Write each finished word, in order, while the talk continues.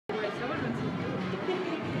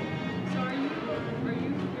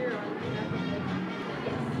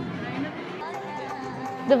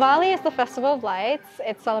Diwali is the festival of lights.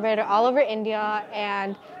 It's celebrated all over India,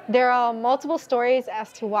 and there are multiple stories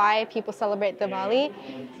as to why people celebrate Diwali.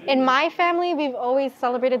 In my family, we've always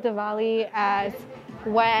celebrated Diwali as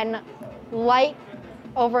when light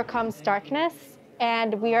overcomes darkness,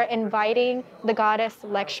 and we are inviting the goddess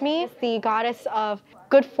Lakshmi, the goddess of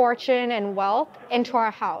good fortune and wealth, into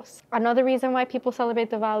our house. Another reason why people celebrate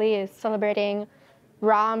Diwali is celebrating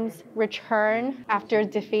Ram's return after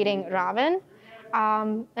defeating Ravan.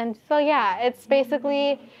 And so yeah, it's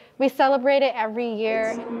basically, we celebrate it every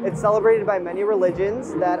year. It's celebrated by many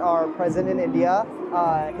religions that are present in India.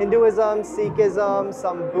 Hinduism, Sikhism,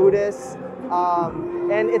 some Buddhists.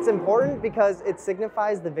 And it's important because it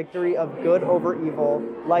signifies the victory of good over evil,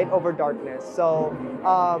 light over darkness. So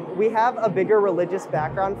we have a bigger religious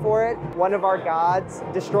background for it. One of our gods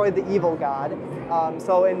destroyed the evil god.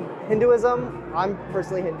 So in Hinduism, I'm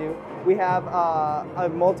personally Hindu, we have a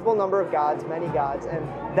multiple number of gods, many gods, and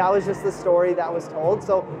that was just the story that was told.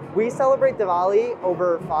 So we celebrate Diwali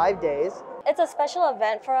over 5 days. It's a special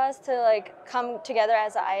event for us to come together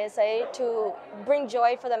as an ISA to bring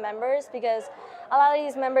joy for the members, because a lot of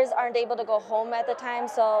these members aren't able to go home at the time.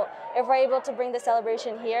 So if we're able to bring the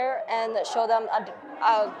celebration here and show them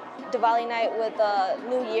a Diwali night with a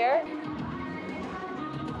new year.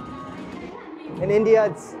 In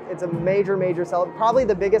India, it's a major celebration, probably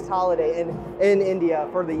the biggest holiday in India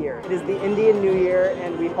for the year. It is the Indian New Year,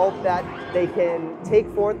 and we hope that they can take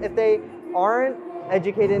forth, if they aren't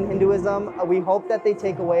educated in Hinduism, we hope that they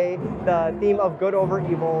take away the theme of good over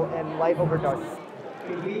evil and light over darkness.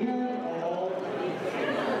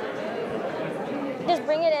 Just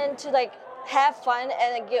bring it in to have fun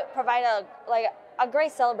and provide a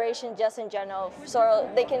great celebration just in general, so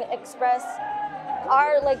they can express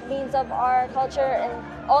our means of our culture,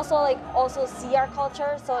 and also see our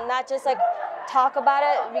culture. So not just talk about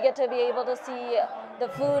it, we get to be able to see the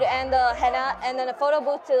food and the henna, and then a photo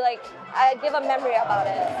booth to give a memory about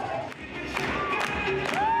it.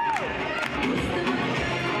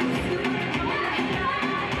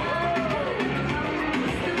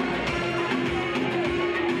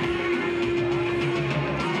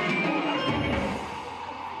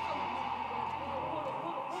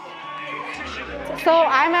 So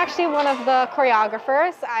I'm actually one of the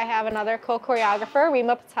choreographers. I have another co-choreographer,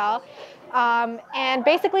 Rima Patel. And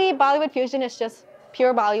basically Bollywood Fusion is just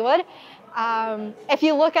pure Bollywood. If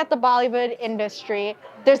you look at the Bollywood industry,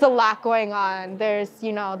 there's a lot going on. There's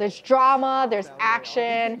drama, there's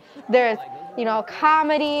action, there's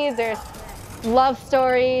comedy, there's love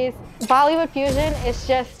stories. Bollywood Fusion is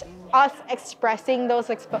just us expressing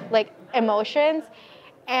those emotions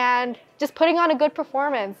and just putting on a good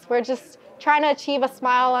performance. We're just trying to achieve a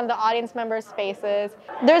smile on the audience members' faces.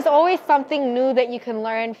 There's always something new that you can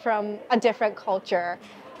learn from a different culture,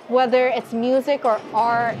 whether it's music or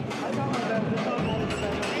art.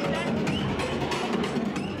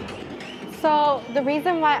 So the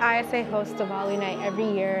reason why ISA hosts Diwali night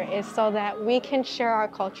every year is so that we can share our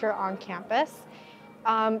culture on campus.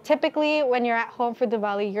 Typically, when you're at home for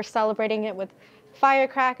Diwali, you're celebrating it with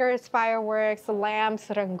firecrackers, fireworks, lamps,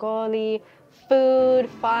 rangoli, food,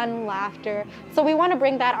 fun, laughter. So we want to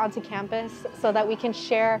bring that onto campus so that we can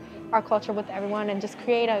share our culture with everyone and just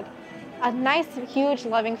create a nice, huge,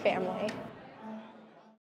 loving family.